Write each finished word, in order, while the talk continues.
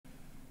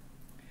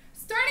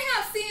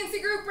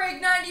CNC Group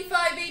Break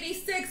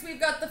 9586. We've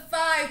got the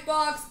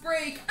 5-box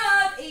break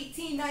of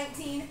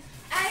 1819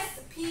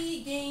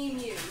 SP Game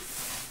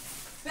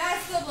Use.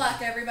 Best of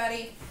luck,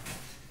 everybody.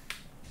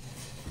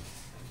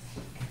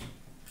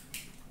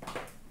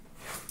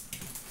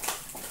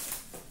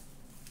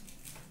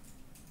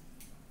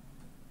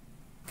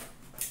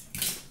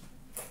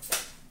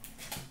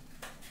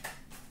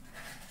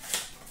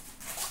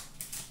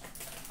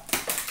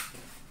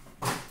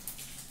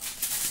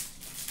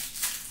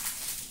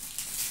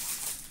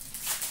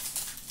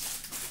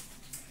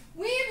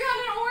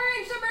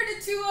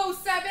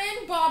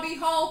 Bobby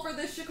Hall for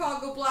the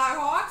Chicago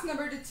Blackhawks.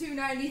 Number to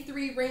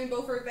 293,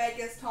 Rainbow for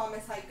Vegas,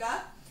 Thomas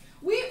Heika.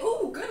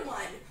 Ooh, good one.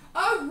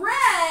 A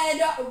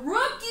red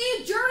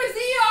rookie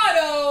jersey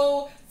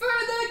auto for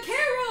the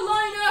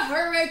Carolina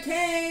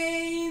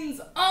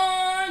Hurricanes,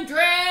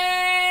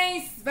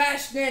 Andrei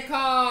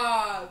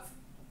Svechnikov.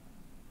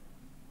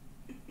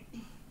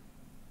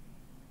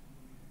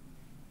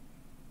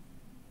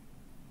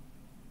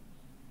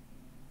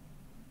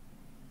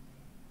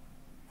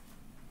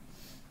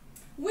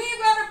 We've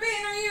got a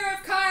banner here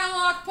of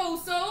Kyle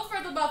Okposo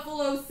for the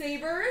Buffalo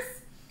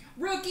Sabres.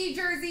 Rookie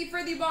jersey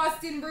for the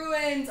Boston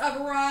Bruins of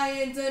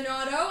Ryan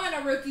Donato.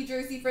 And a rookie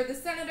jersey for the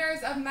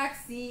Senators of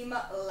Maxime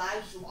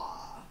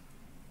Lajoie.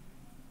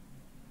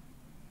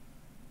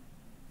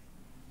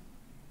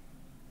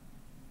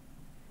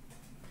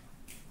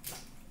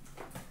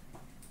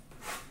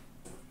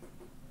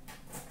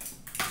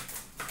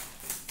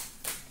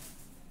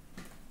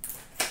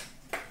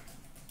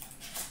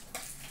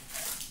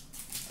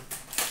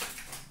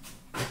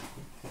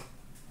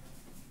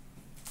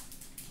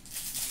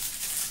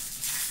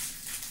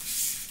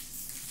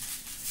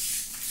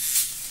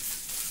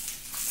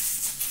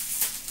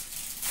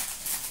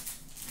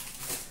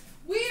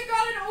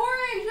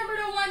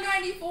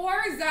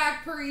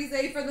 Zach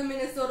Parise for the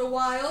Minnesota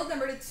Wild.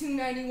 Number to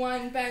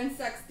 291, Ben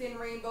Sexton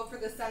Rainbow for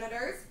the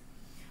Senators.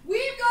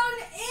 We've got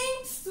an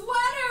inked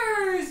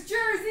sweaters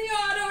jersey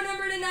auto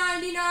number to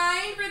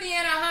 99 for the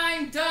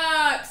Anaheim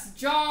Ducks,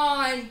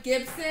 John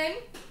Gibson.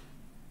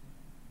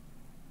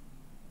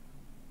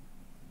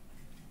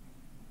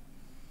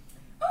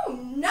 Oh,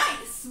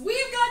 nice.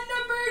 We've got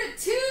number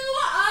 2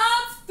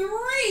 of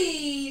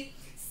 3,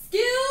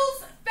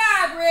 Skills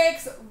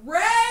Fabrics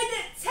red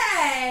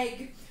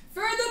tag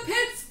for the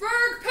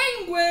Pittsburgh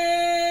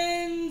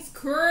Penguins,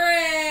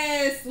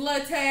 Chris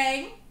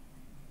Letang.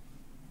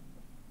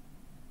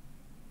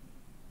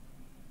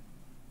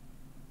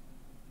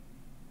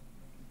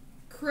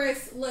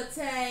 Chris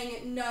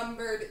Letang,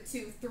 numbered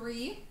to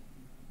 3.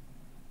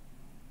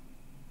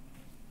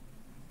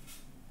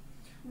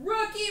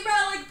 Rookie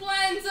relic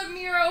blends of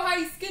Miro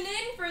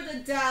Heiskanen for the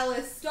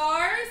Dallas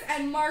Stars,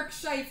 and Mark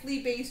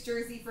Scheifele base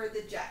jersey for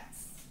the Jets.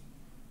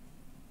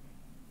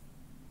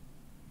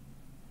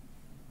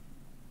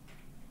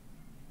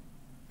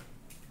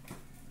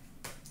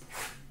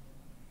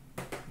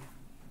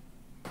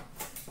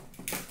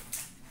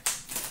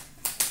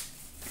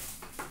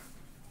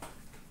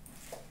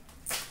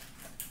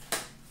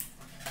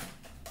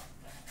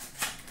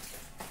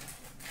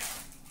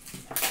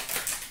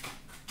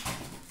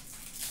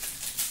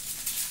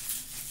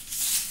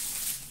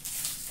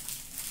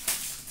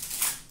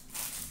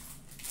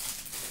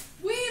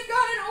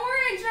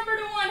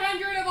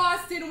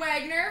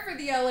 Wagner for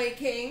the LA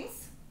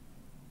Kings.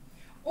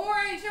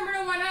 Orange number to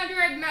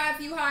 100,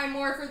 Matthew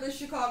Highmore for the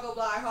Chicago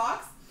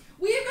Blackhawks.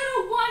 We've got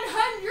a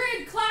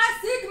 100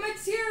 Classic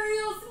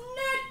Materials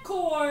net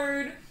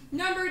cord,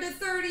 number to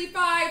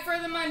 35 for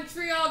the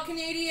Montreal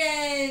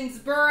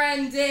Canadiens,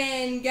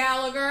 Brendan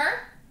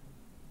Gallagher.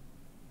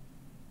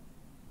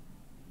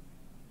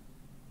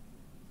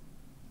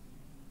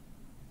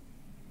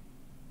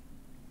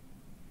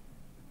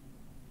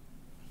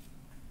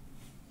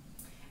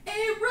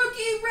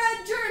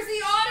 Red jersey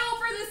auto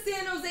for the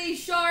San Jose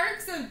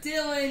Sharks of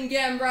Dylan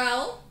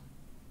Gambrell.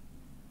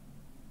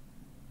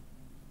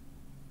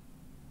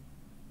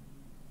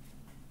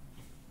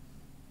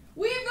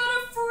 We've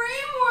got a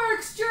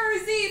Frameworks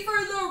jersey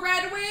for the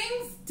Red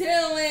Wings,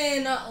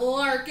 Dylan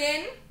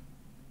Larkin.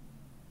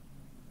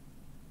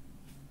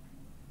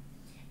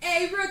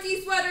 A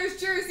rookie sweaters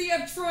jersey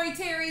of Troy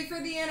Terry for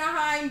the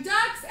Anaheim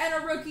Ducks, and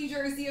a rookie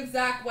jersey of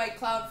Zach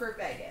Whitecloud for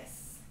Vegas.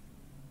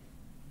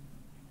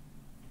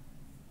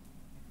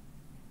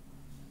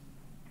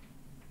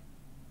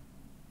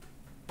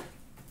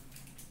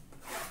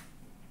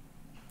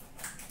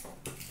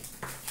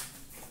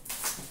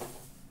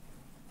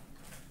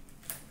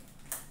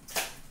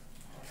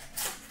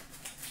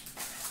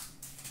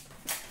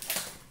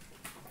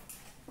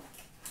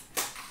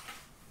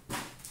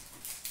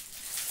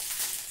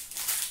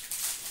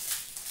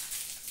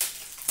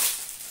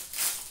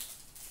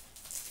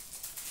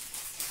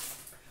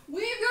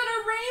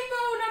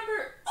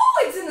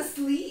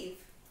 Sleeve.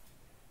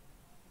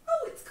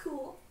 Oh, it's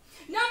cool.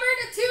 Number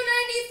to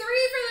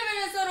 293 for the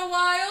Minnesota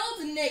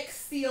Wild, Nick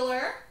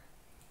Sealer.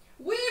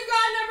 We've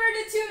got number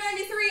to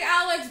 293,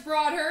 Alex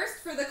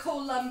Broadhurst for the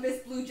Columbus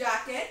Blue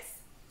Jackets.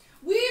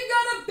 We've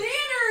got a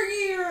banner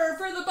here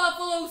for the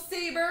Buffalo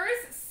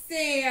Sabres,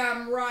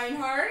 Sam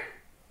Reinhart.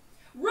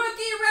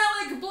 Rookie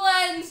Relic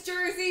Blends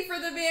jersey for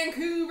the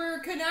Vancouver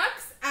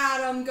Canucks,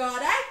 Adam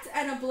Gaudette.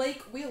 And a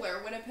Blake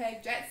Wheeler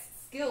Winnipeg Jets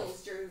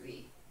skills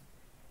jersey.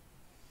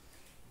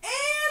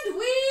 And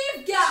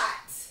we've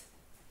got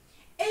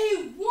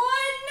a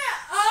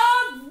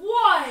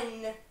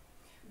 1/1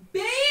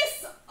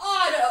 base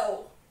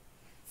auto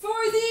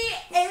for the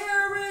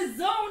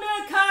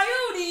Arizona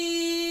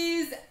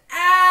Coyotes,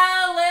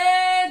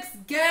 Alex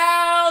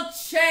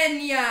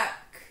Galchenyuk.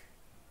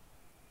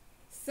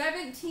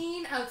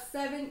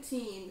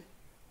 17/17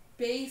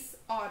 base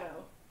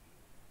auto.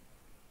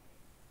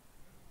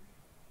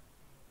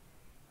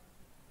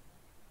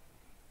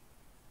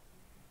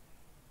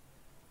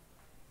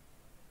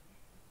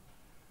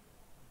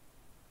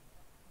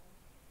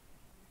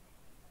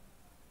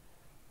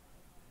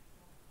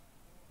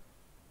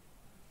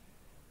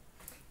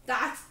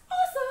 That's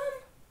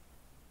awesome!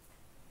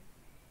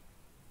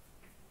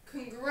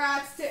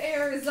 Congrats to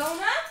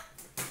Arizona.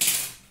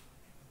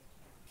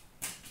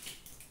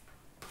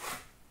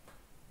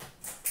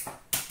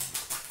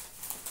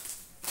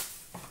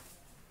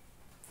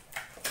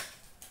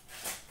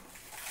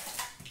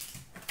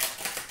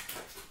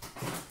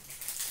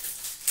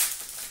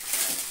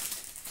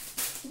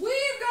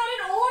 We've got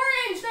an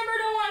orange number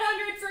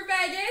 /100 for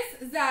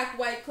Vegas, Zach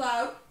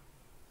Whitecloud.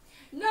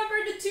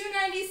 Number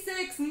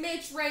 /296,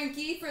 Mitch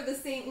Reinke for the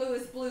St.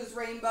 Louis Blues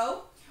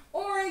Rainbow.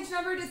 Orange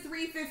number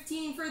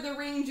 /315 for the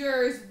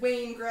Rangers,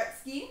 Wayne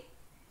Gretzky.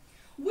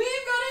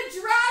 We've got a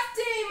draft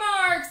day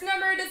marks,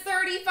 number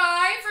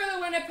 /35 for the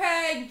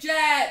Winnipeg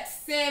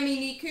Jets,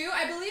 Sami Niku.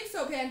 I believe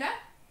so, Panda.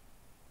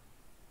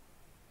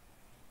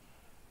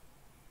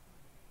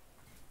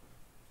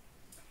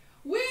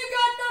 We've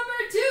got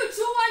number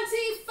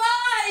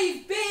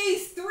 /225,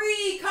 base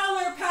 3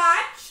 color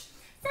patch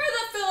for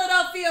the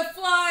Philadelphia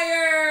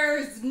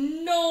Flyers,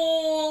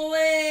 Nolan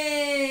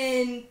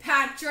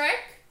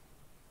Patrick.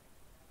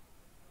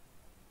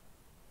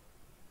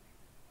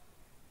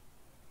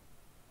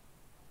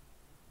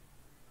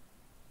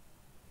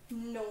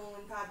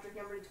 Nolan Patrick,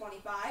 number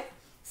 /25.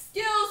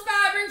 Skills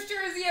Fabrics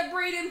jersey of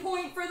Braden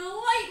Point for the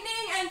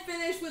Lightning, and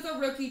finish with a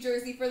rookie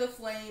jersey for the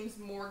Flames,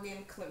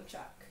 Morgan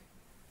Klimchuk.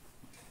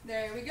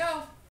 There we go.